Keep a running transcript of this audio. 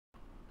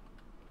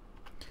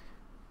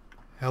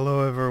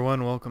Hello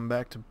everyone, welcome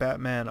back to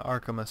Batman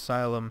Arkham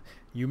Asylum.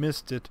 You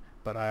missed it,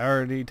 but I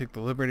already took the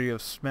liberty of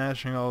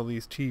smashing all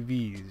these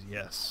TVs.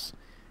 Yes,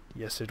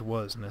 it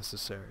was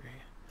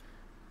necessary.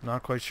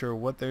 Not quite sure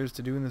what there's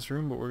to do in this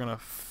room, but we're gonna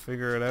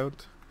figure it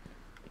out.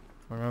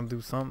 We're gonna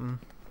do something.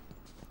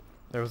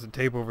 There was a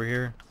tape over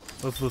here.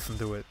 Let's listen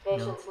to it.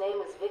 Patient's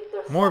name is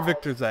Victor More Zaz.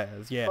 Victor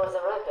Zaz, yeah. For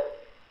the record,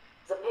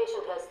 the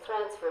patient has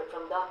transferred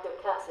from Dr.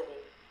 Cassidy,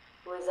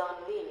 who is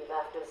on leave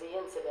after the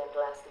incident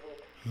last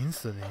week.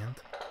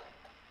 Incident?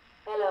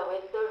 Hello,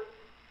 Victor.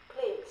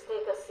 Please,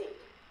 take a seat.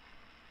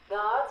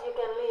 Guards, you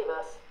can leave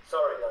us.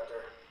 Sorry,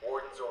 Doctor.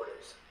 Warden's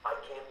orders. I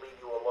can't leave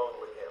you alone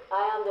with him.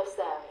 I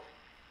understand.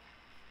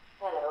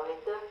 Hello,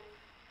 Victor.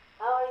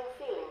 How are you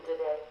feeling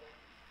today?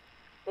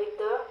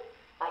 Victor,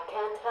 I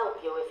can't help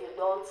you if you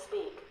don't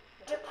speak.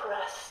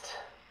 Depressed.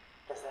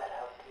 Does that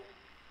help you?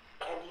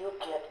 Can you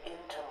get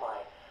into my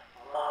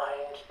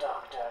mind,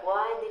 Doctor?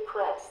 Why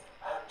depressed?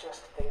 I'm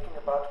just thinking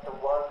about the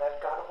one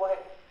that got away.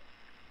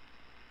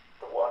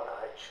 The one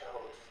I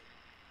chose.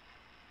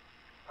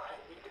 I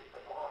needed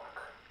the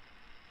mark.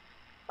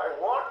 I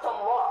want the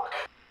mark!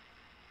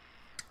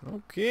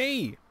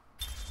 Okay.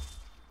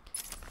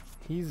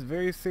 He's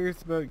very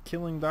serious about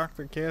killing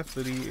Dr.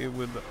 Cassidy, it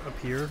would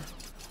appear.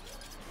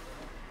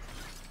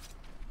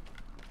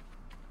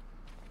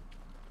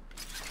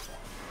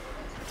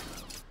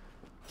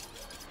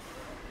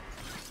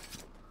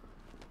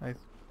 I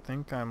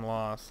think I'm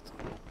lost.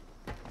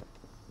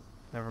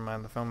 Never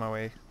mind, I found my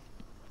way.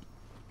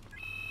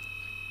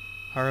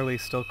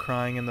 Harley's still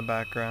crying in the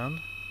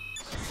background.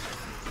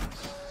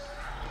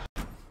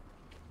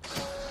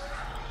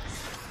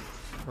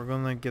 We're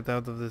gonna get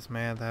out of this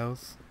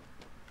madhouse.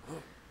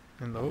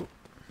 And oh,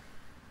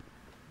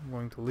 I'm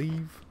going to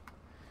leave.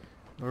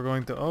 We're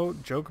going to, oh,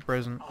 Joker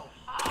present.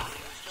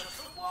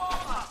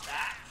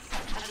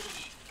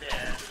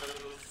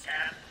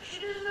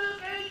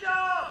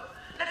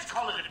 Let's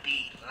call it a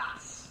B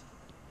plus.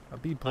 A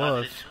B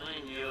plus.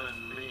 Between you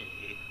and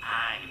me,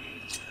 I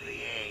need to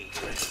create.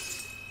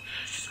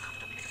 Just have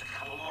to mix a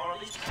couple more of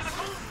these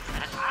chemicals,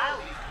 and I'll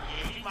be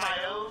creating my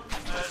own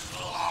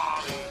personal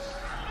army.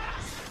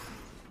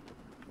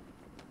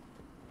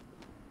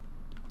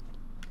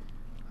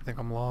 I think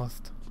I'm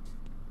lost.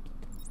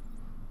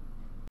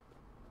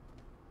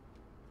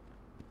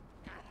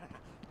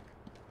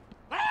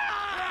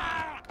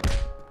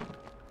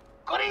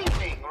 Good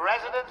evening,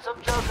 residents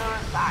of Joker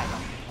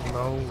Asylum.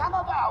 No, Some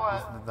of our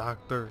it's the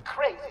doctor.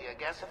 crazier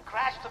guests have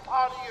crashed the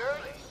party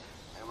early.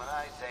 And when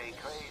I say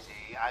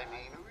crazy, I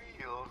mean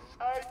real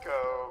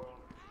psycho.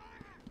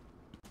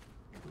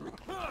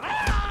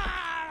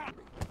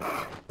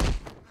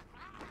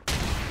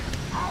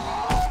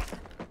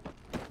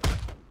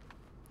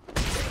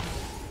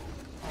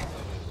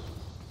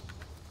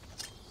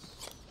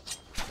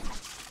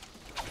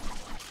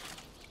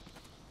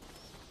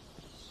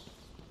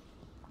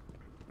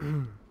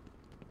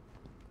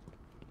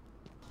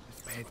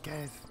 Bad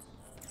guys.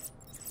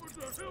 What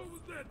the hell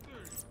was that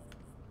thing?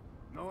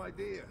 No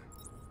idea.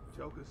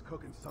 Joker's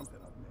cooking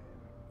something up, man.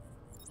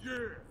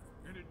 Yeah,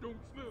 and it don't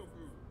smell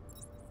good.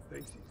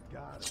 Thinks he's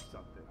God or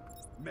something.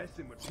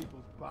 Messing with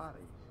people's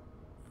bodies.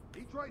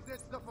 He tries that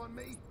stuff on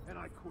me, and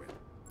I quit.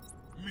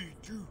 Me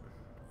too.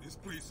 This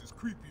place is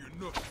creepy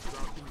enough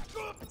without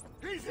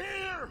doing. He's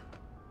here!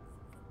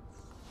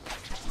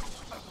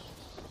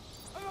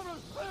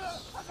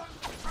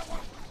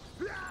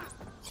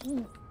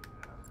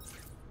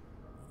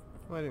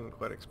 Well, I didn't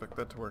quite expect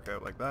that to work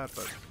out like that,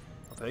 but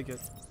I'll take it.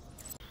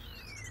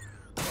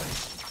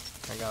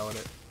 I got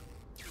it.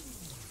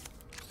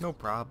 No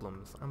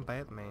problems. I'm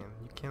Batman.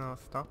 You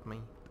cannot stop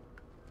me.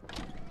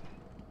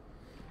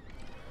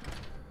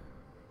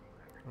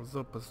 What's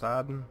up,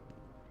 Poseidon?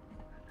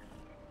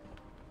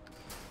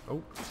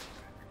 Oh.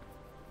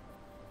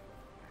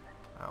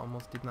 I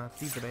almost did not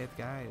see the bad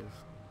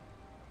guys.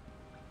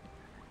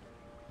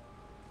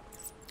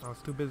 I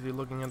was too busy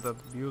looking at the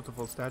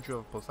beautiful statue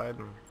of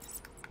Poseidon.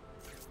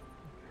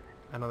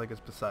 I don't think it's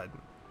Poseidon.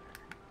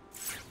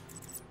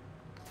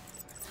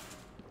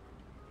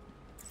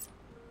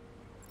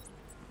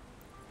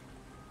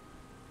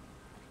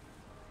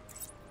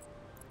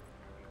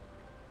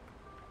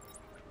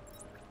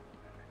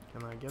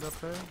 Can I get up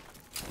there?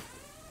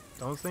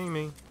 Don't see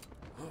me.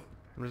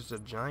 I'm just a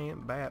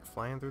giant bat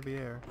flying through the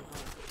air.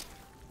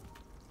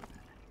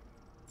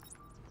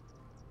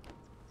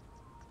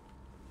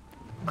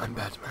 I'm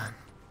Batman.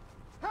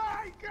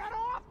 Hey, get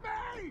off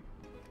me!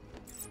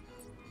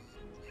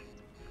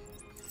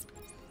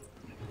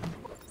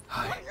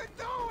 Hi. What are you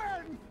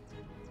doing?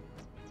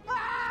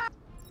 Ah!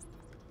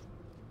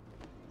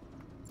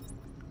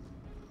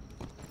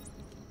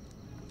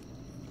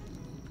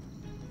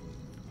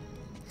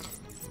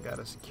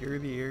 Gotta secure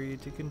the area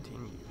to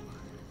continue.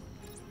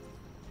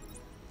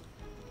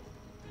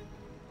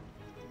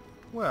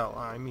 Well,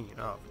 I mean,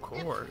 of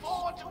course. It's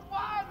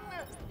 4-1.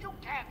 You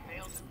can't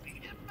fail to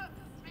beat him.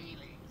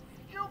 Really,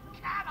 you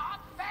cannot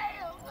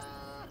fail.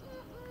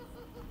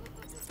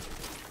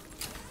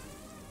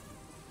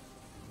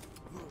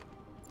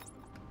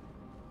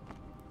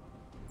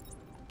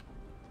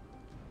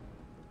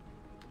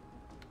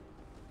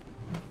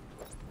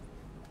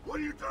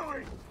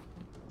 doing?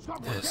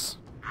 Stop This.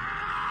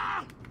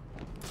 Ah!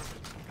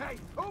 Hey,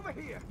 over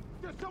here!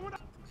 There's someone.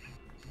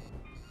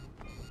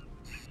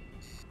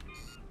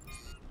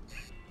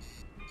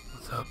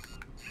 What's up?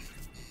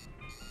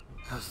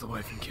 How's the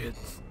wife and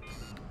kids?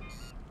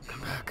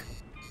 Come back.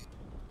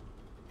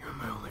 You're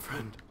my only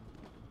friend.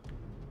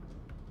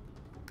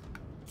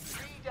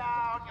 Be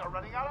down, you're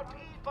running out of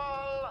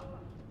people!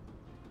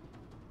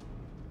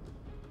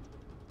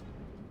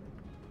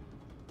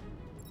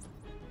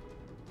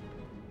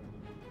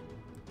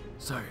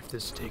 Sorry if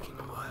this is taking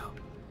a while.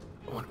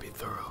 I want to be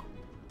thorough.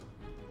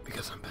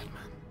 Because I'm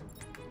Batman.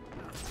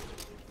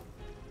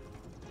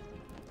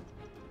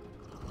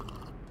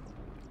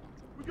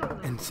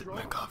 And sip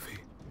my coffee.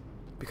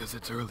 Because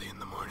it's early in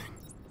the morning.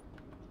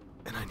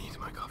 And I need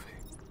my coffee.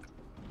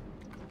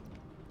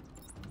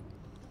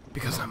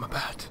 Because I'm a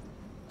bat.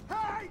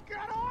 Hey,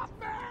 get off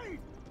me!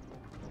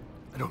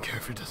 I don't care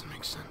if it doesn't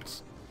make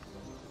sense.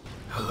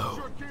 Hello.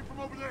 Sure came from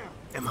over there.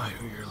 Am I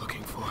who you're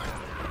looking for?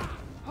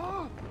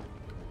 Huh?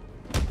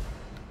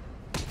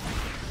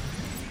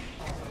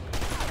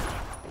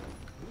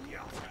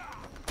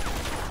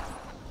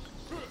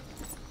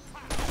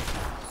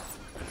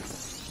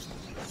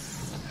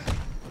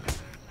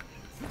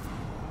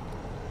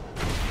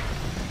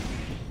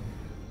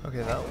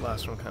 Okay, that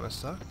last one kind of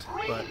sucked,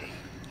 but...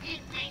 He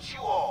beat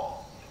you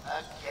all!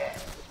 Again!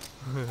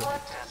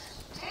 What does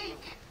it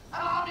take?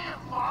 An army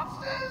of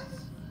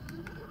monsters?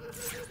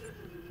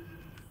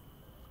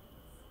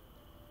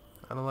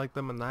 I don't like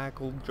the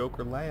maniacal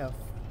Joker laugh.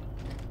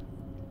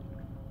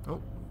 Oh,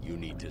 You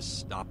need to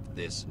stop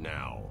this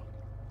now,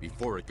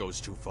 before it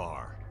goes too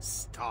far.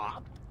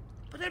 Stop?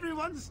 But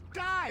everyone's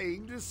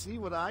dying to see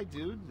what I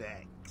do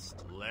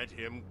next. Let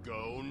him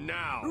go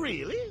now.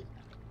 Really?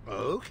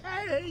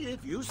 Okay,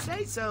 if you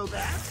say so,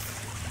 then.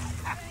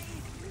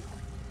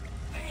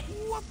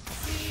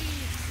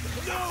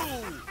 Whoopsie!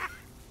 No!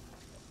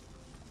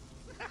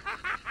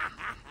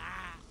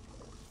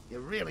 You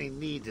really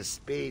need to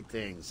speed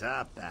things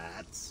up,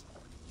 Bats.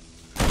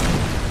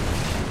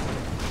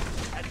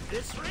 At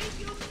this rate,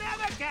 you'll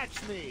never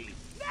catch me!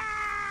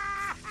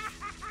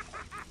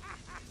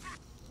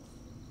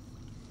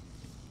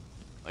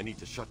 I need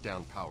to shut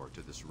down power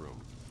to this room.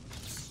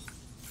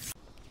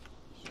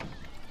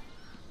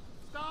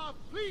 Stop,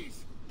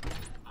 please!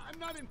 I'm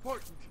not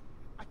important.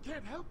 I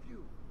can't help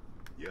you.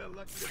 You're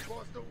lucky the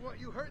boss don't want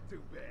you hurt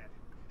too bad.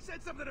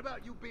 Said something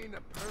about you being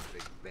the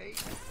perfect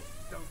bait.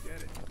 Don't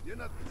get it. You're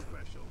nothing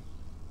special.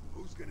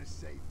 Who's gonna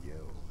save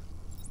you?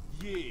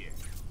 Yeah,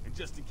 and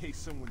just in case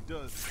someone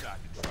does decide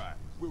to try,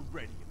 we're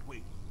ready and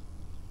waiting.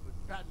 But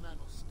Batman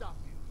will stop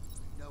you.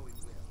 I know he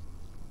will.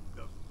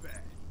 The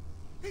Bat.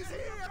 He's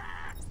here!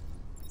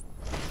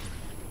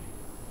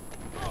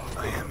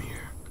 I am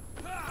here.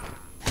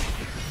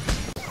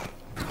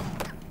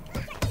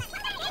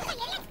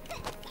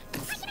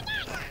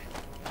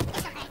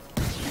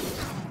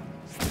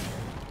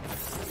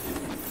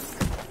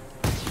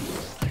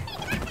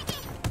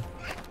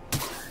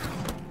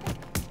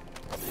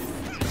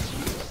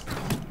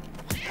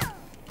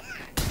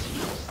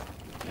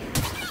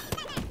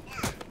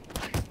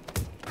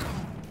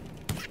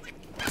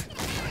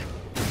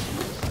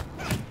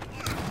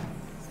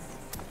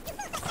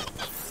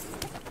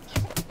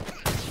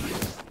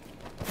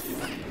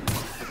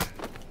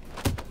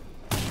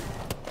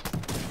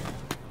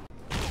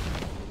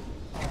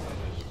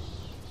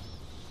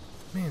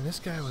 Man, this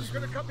guy was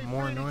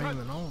more annoying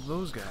than all of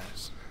those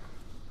guys.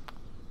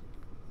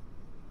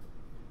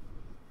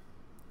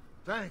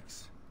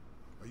 Thanks.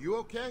 Are you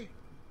okay?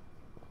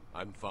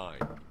 I'm fine.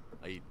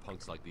 I eat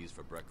punks like these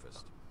for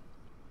breakfast.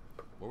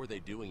 What were they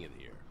doing in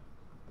here?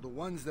 The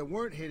ones that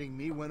weren't hitting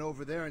me went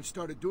over there and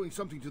started doing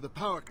something to the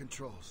power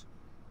controls.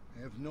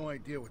 I have no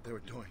idea what they were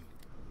doing.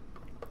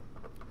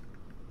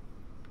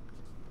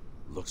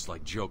 Looks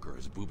like Joker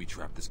has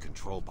booby-trapped this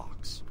control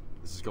box.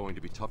 This is going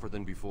to be tougher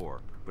than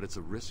before, but it's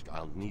a risk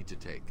I'll need to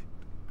take.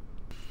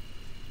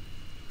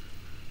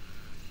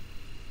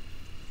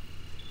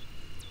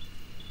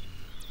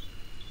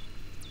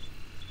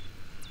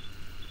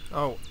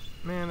 Oh,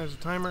 man, there's a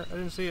timer. I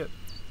didn't see it.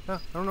 Ah,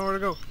 I don't know where to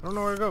go. I don't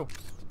know where to go.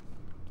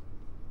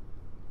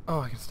 Oh,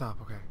 I can stop.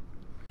 Okay.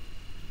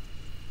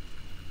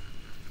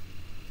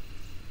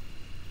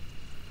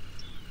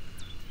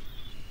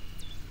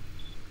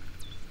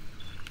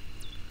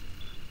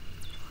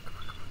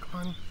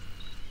 Come on.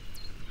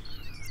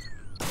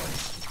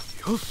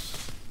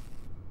 Yes!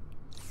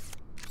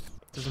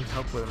 Doesn't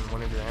help when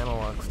one of your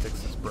analog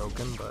sticks is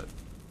broken, but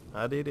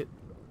I did it.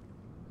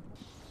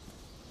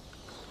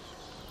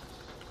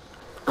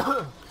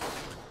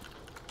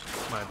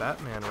 My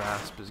Batman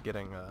rasp is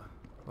getting a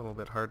little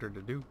bit harder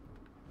to do.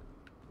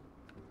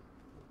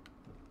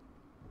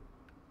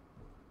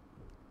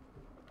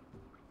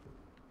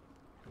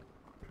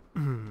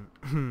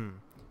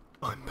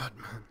 I'm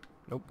Batman.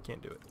 Nope,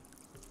 can't do it.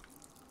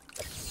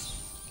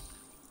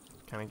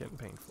 Kinda getting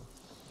painful.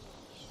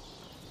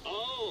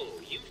 Oh,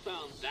 you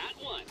found that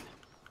one.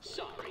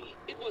 Sorry,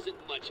 it wasn't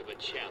much of a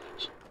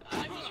challenge.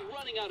 I was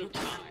running out of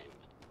time.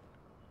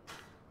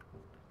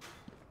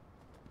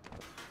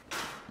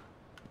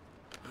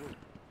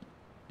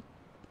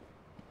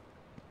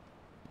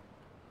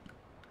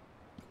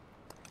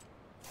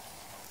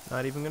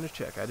 Not even gonna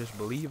check. I just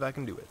believe I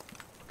can do it.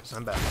 Because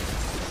I'm Batman.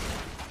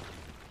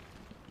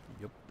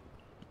 Yup.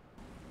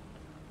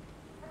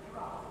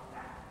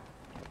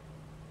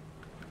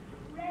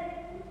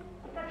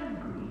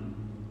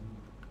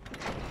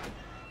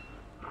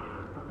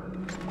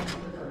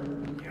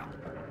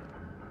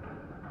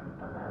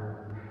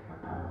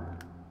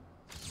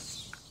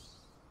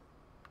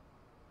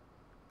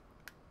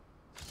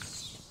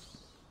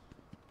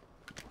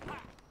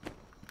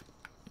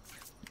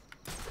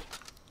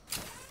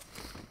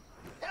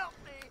 Help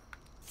me!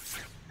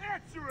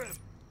 Answer him!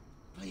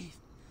 Please,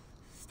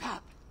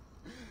 stop.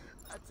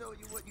 I told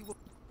you what you were.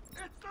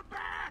 It's the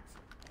bats!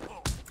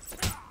 Oh.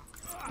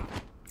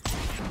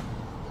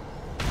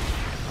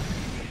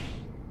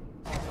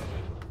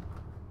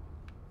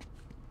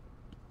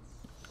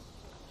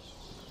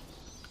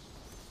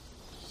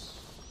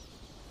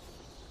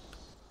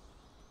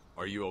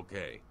 Are you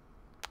okay?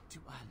 Do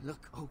I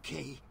look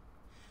okay?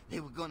 They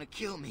were gonna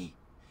kill me.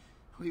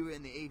 We were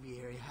in the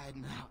aviary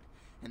hiding out,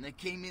 and they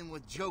came in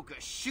with Joker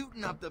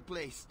shooting up the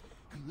place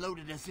and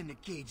loaded us into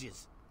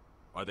cages.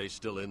 Are they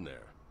still in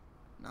there?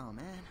 No,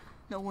 man.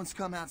 No one's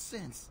come out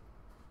since.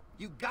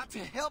 You got to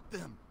help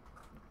them.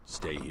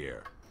 Stay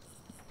here.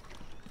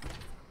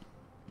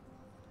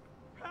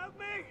 Help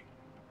me!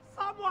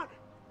 Someone!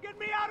 Get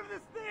me out of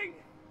this thing!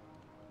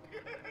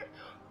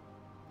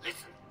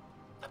 Listen,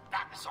 the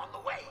bat is on the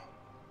way.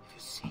 If you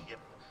see him,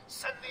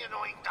 send the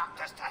annoying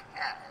doctors to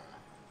hell.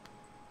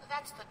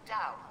 That's the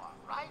down one,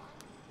 right?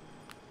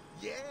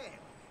 Yeah,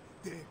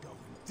 they're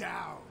going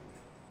down.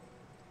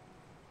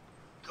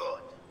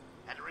 Good.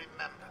 And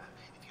remember,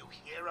 if you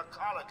hear a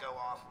collar go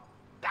off,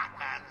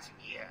 Batman's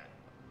here.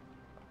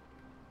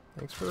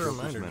 Thanks for the Joker's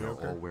reminder, men are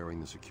Joker. all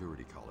wearing the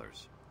security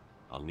collars.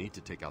 I'll need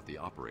to take out the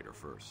operator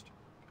first.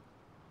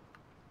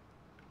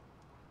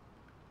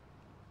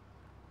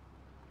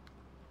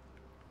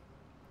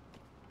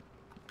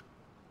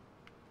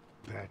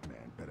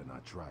 Batman better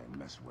not try and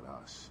mess with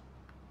us.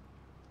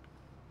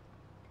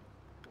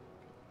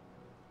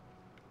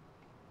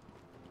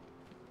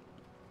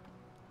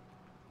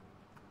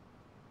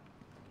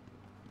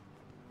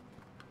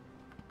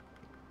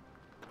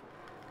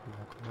 Come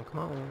on, come on, come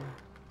on.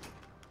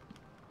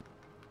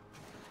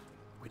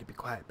 Way to be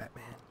quiet,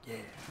 Batman. Yeah.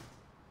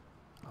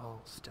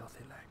 All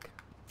stealthy like.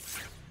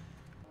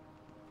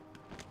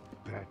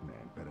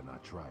 Batman better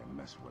not try and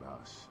mess with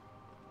us.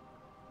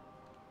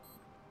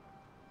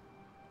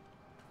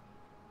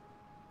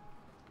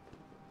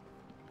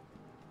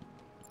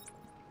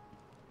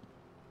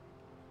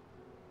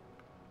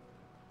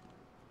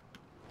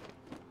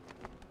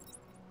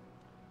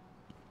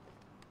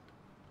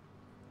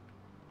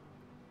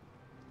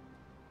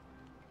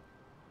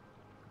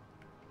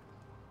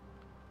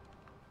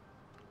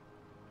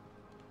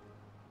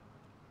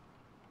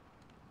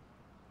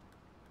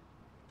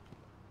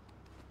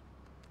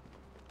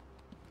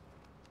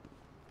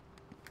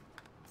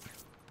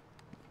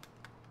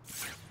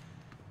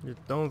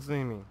 Just don't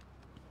see me.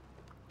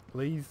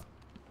 Please.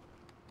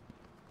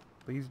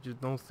 Please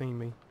just don't see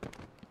me.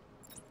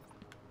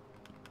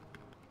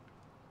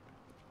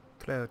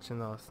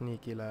 Crouching all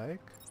sneaky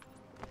like.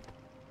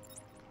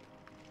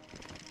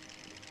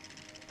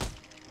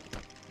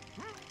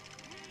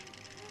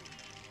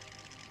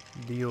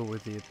 Deal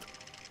with it.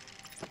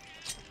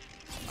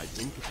 I've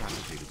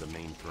incapacitated the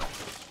main threat,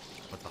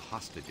 but the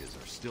hostages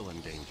are still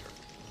in danger.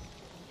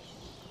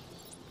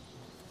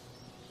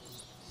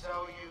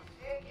 So you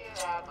figured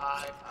out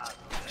my puzzle,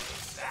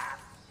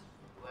 Bats.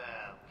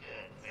 Well,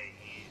 good for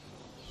you.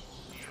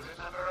 Do you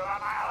remember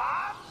about my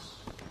alarms?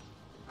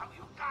 How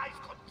you guys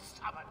couldn't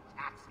summon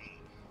Taxi?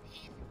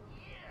 He's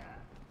here.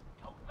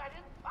 Don't let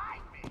him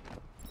find me.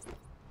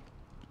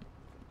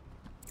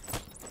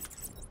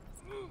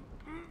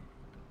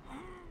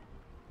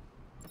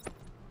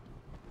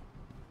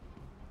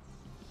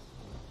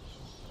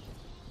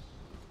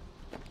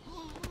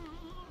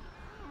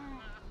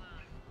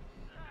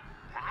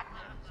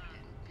 Batman's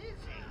been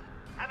busy.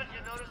 Haven't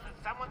you noticed that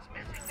someone's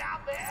missing down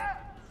there?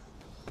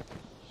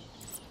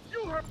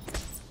 You heard.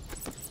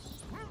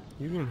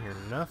 You can hear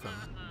nothing.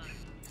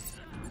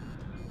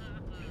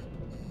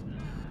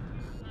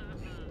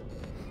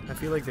 I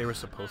feel like they were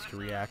supposed to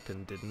react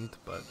and didn't,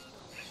 but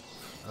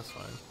that's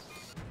fine.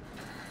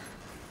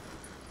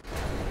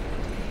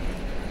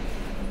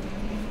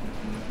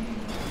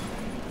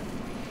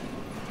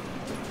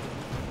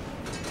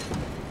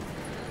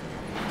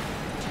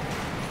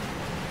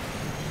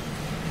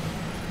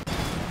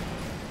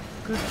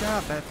 Good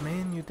job,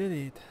 Batman, you did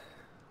it.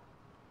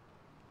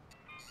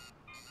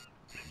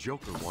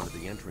 Joker wanted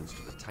the entrance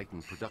to the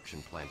Titan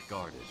production plant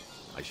guarded.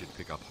 I should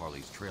pick up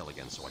Harley's trail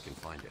again so I can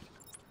find it.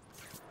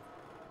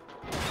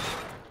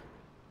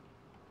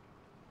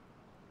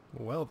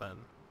 Well then.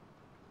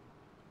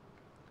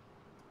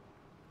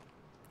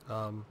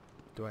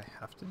 Do I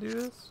have to do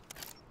this?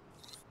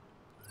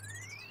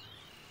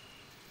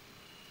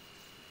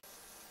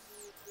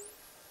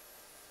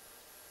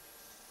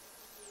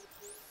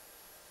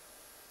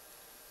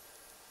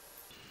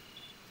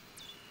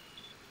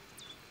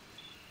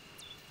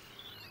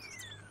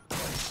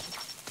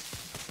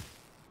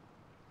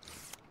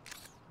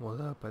 What's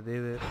up? I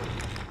did it.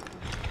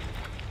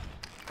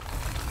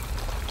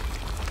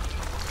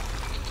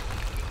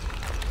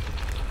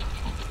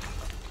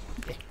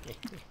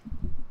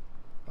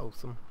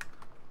 Awesome.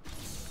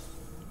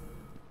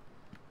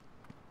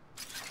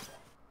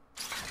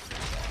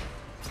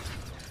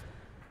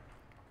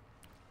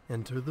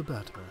 Enter the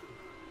Batman.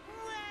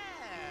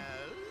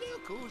 Well,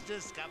 look who's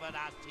discovered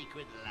our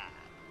secret lab.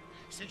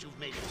 Since you've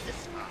made it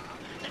this far,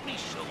 let me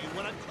show you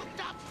what I've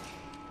cooked up.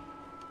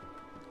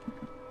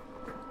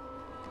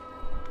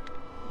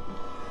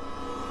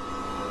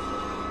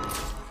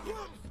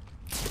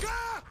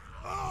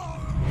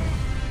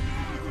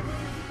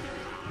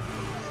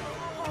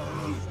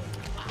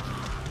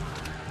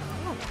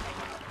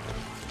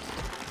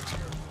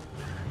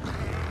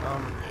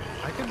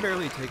 I can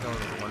barely take on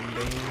one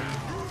Bane.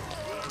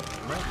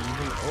 I'm not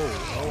even.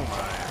 Oh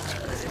my.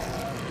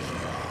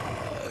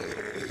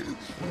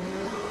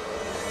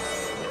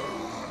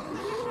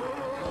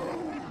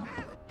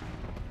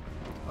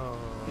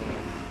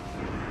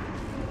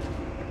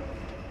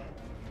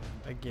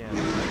 Again, I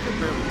can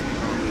barely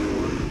take on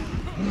one.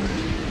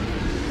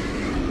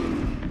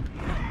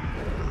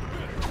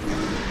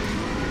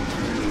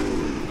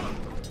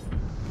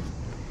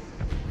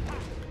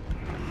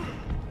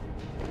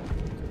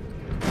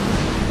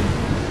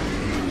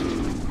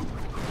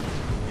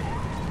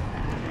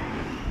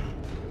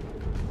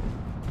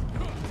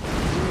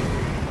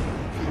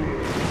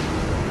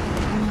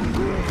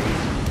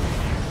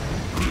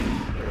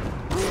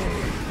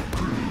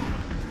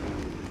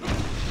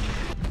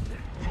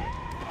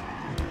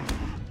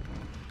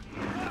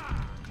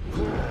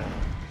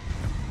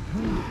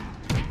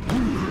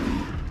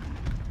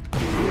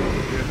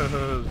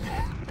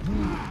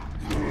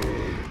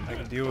 I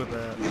can deal with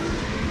that.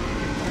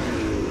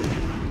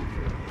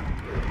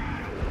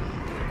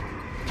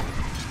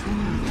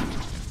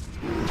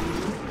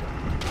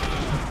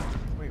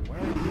 Wait, why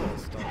are you all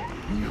stuck?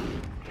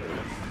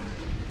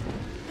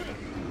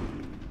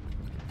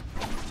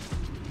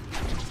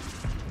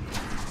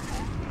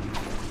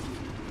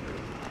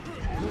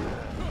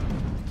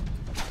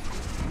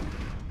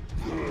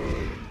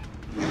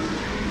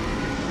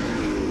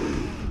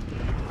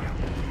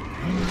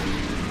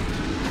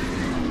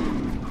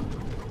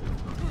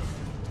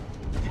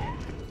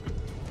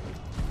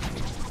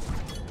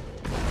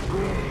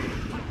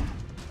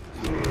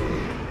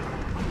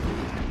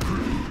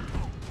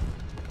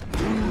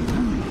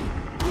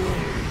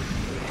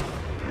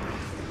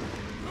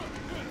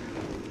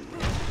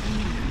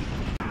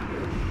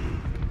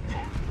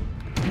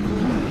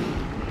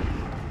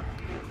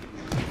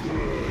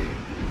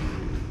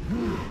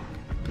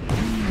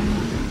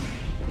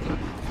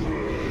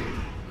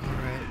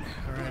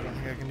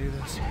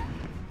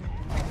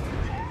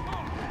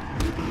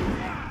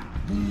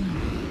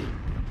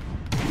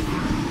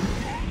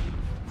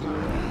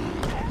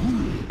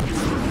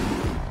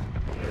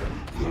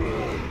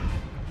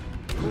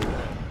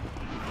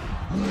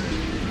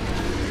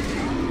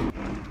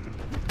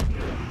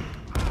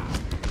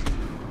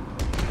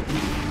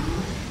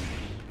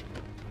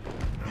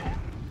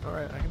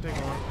 Alright, I can take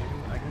one.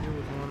 I can deal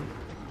with one.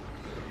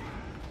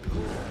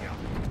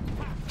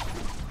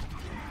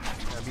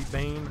 I beat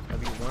Bane. I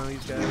beat one of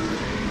these guys.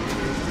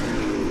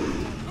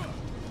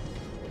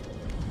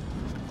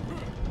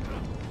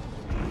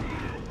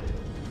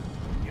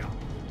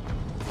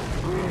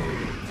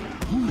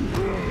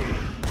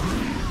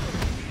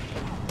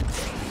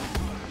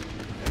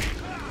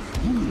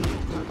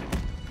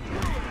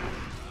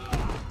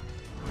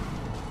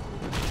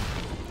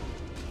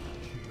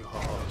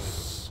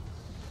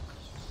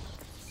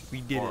 We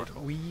did it.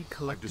 We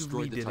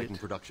collectively did Titan it.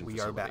 production We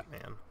are facility.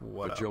 Batman.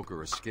 What The up?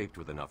 Joker escaped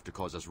with enough to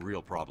cause us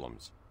real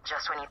problems.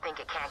 Just when you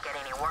think it can't get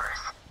any worse.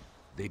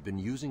 They've been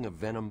using a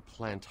venom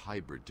plant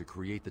hybrid to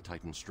create the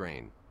Titan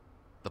strain.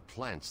 The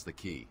plant's the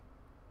key.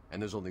 And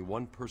there's only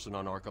one person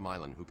on Arkham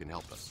Island who can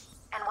help us.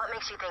 And what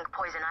makes you think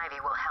Poison Ivy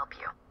will help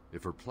you?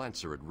 If her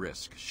plants are at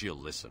risk, she'll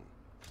listen.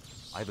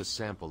 I have a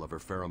sample of her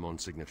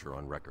pheromone signature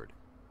on record.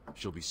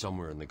 She'll be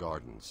somewhere in the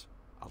gardens.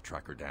 I'll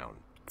track her down.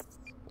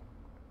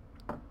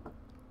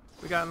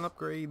 We got an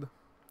upgrade.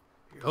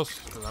 Yes,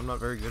 because I'm not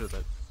very good at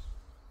that.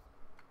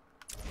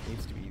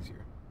 Needs to be easier.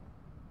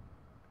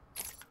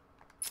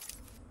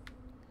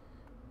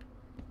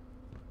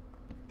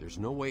 There's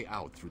no way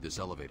out through this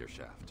elevator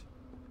shaft.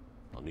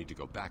 I'll need to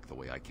go back the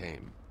way I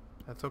came.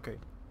 That's okay.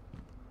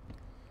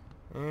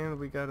 And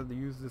we gotta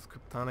use this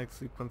kryptonic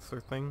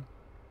sequencer thing.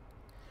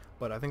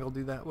 But I think I'll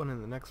do that one in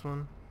the next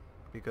one.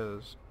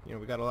 Because, you know,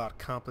 we got a lot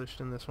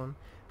accomplished in this one.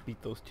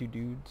 Beat those two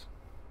dudes.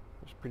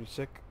 It was pretty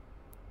sick.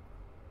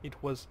 It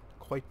was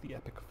quite the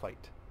epic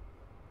fight,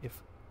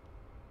 if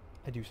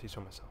I do say so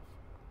myself.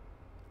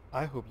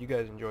 I hope you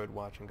guys enjoyed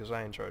watching, because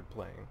I enjoyed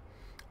playing.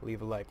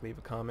 Leave a like, leave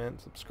a comment,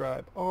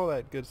 subscribe, all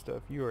that good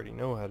stuff you already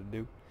know how to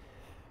do.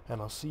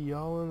 And I'll see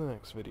y'all in the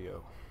next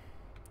video.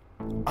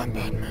 I'm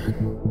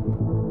Batman.